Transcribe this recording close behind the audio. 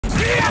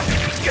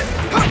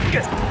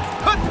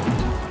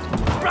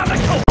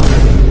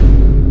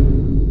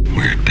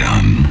We're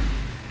done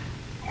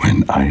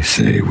when I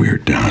say we're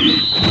done.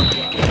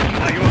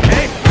 Are you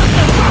okay?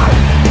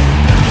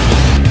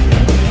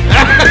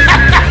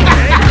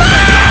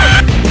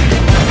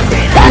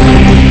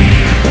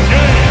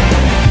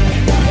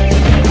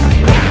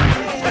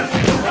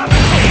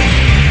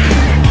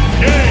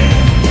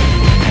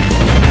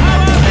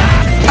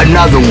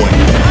 Another one.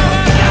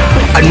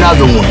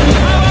 Another one.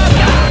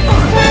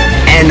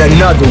 And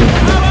another one.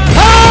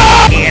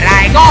 Here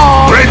I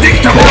go!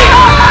 Predictable!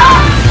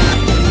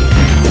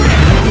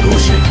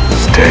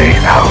 Stay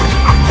out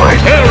of my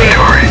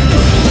territory.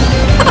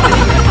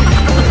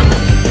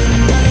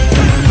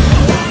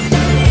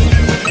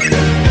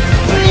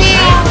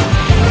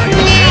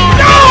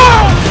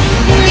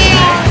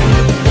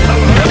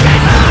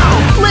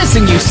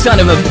 Listen, you son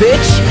of a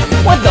bitch!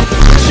 What the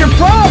f***'s your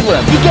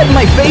problem? You get in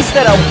my face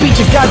that I'll beat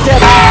your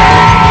goddamn...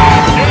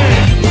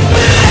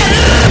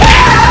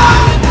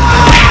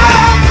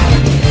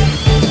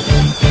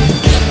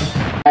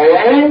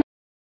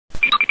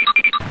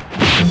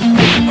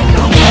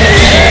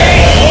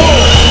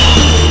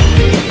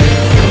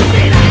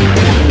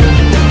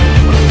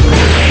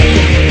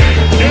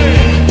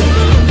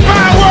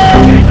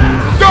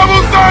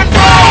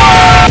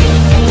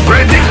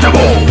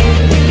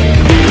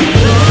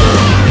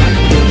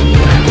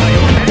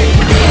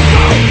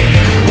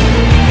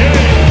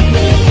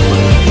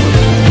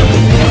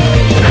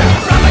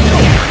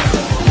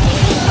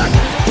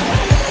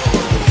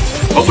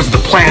 What was the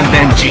plan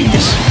then,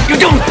 genius? You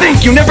don't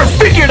think! You never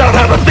figured out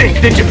how to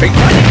think, did you, Pete?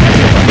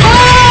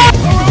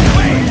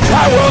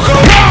 I will go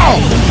now!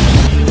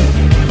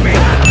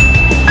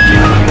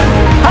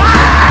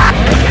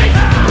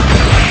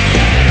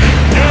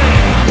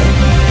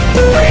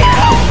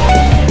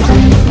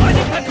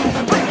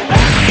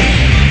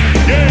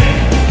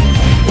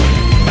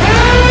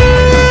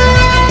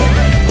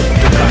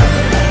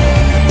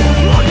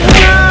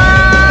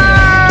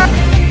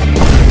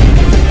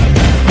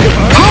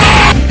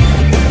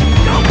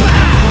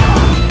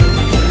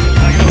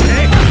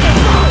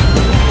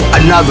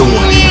 Another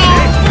one.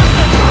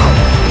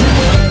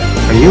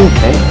 Are you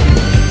okay?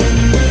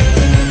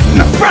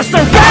 No.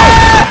 Buster!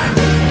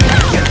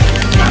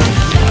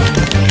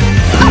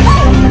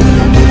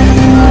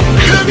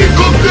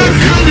 Helicopter,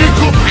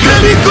 helicopter,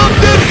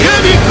 helicopter,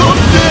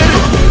 helicopter.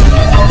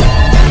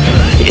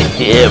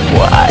 Yeah,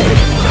 boy.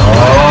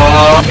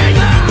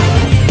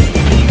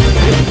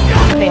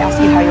 If they ask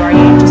you how you are,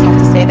 you just have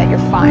to say that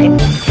you're fine.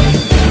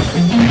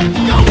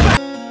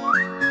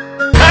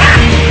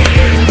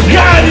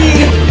 Got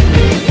him!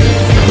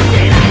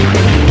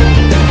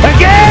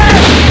 Again!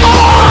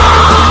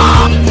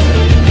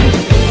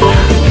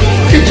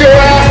 Get your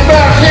ass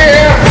back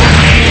here!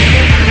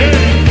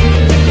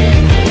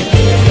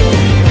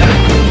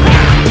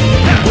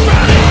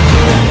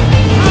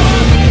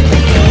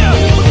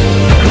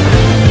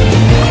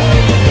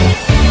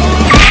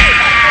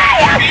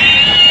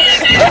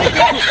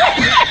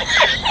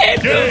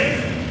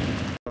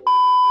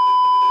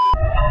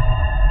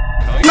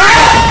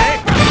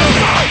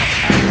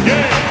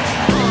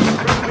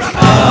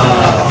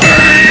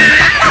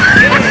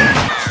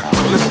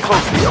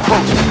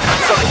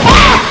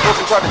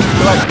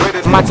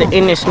 I'm about to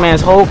end this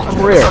man's whole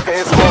career.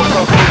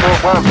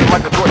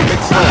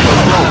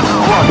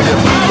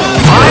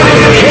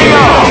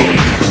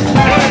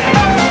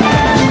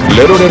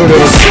 Little.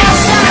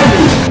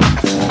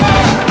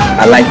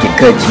 I like it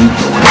good, G.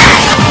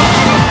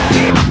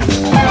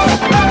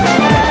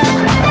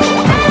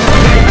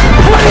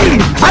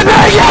 I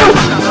know you!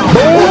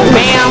 Boom,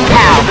 bam,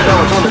 pow.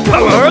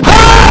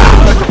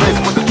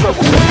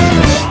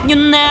 You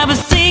never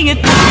see it.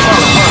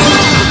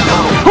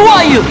 Who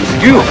are you?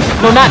 You!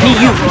 No, not me,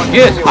 you.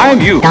 Yes, I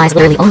am you! Guys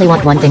literally only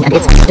want one thing, and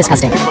it's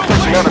disgusting.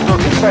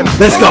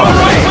 Let's go!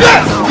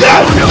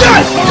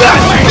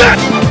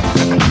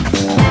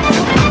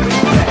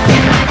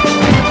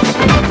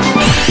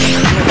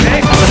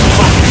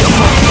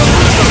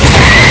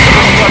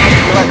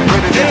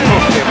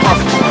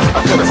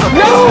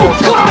 No!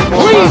 God,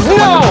 please,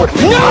 no!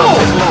 No!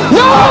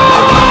 No!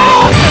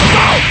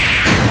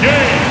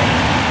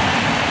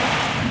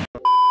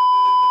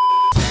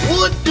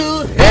 What the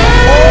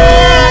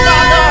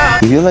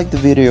hell? If you like the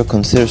video,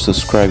 consider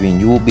subscribing.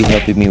 You will be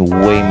helping me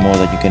way more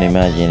than you can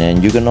imagine,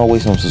 and you can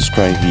always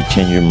unsubscribe if you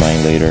change your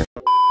mind later.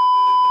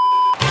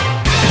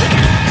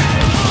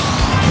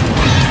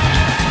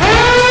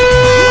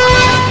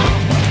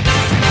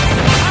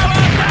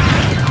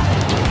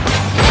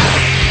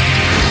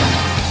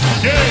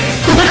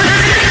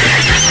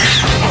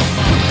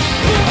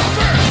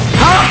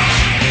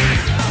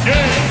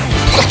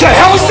 What the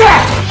hell is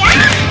that?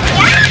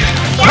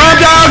 Calm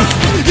down!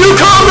 You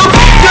calm the f***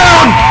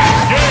 down!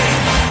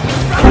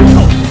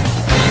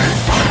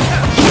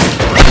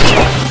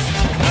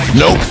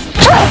 Nope.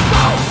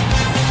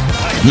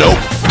 Nope.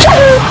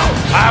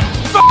 I'm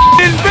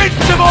f***ing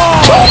invincible!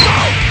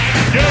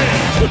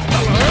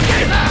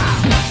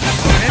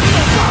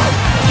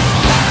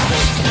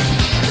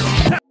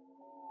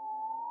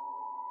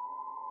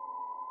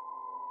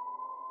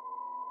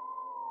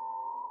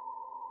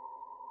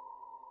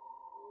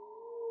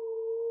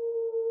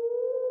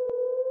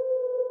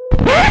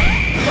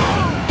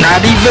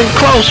 even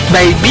close,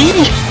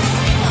 baby!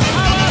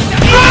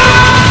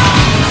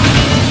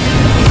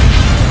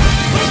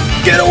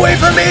 Get away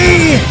from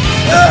me!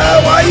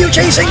 Why are you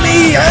chasing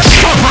me?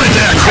 Stop right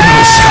there,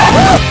 criminal scum!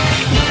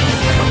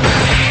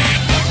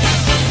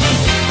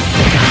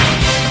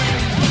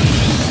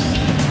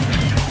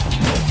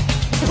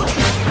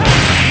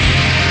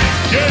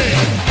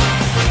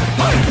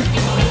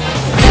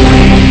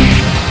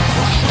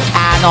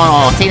 Ah,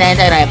 no, sí,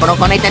 pero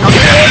con este no.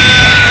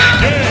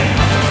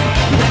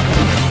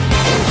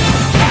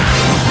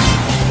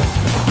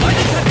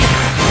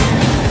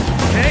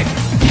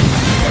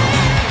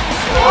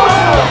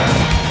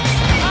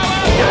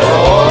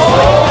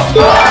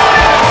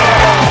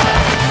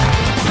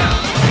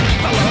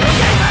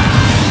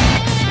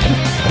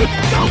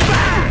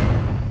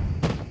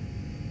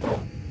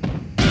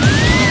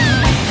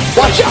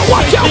 Watch out,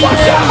 watch out,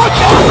 watch out,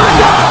 watch out!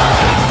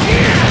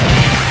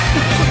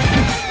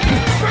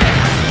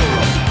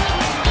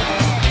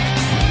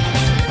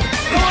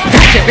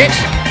 Gotcha, bitch!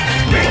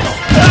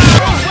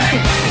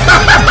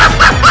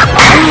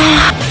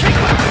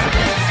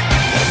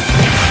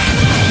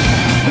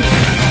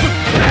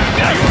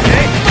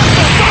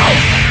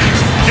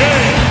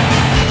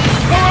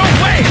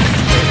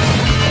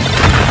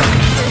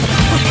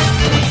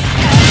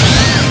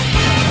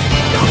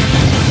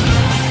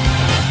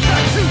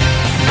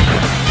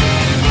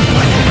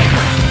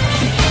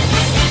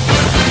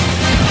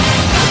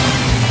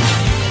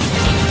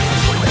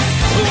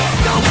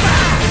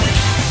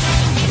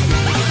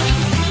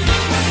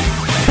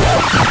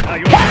 Are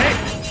you okay?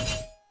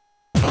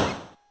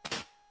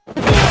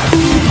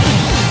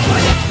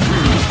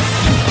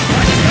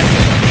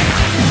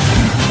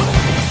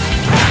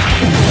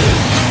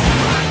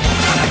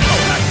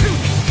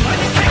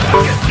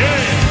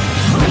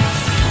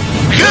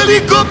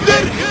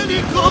 Helicopter!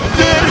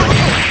 Helicopter!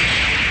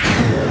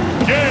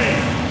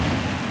 Game!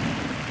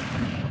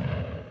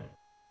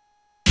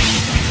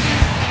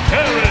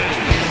 Terry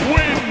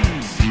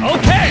wins!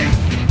 Okay!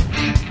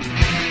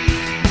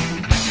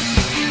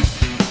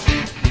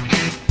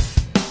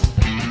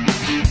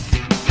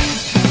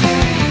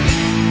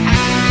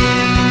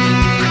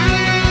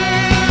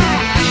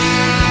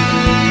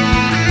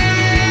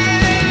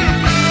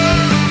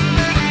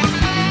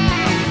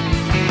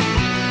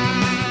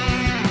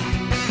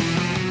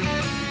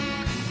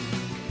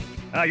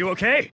 Are you okay?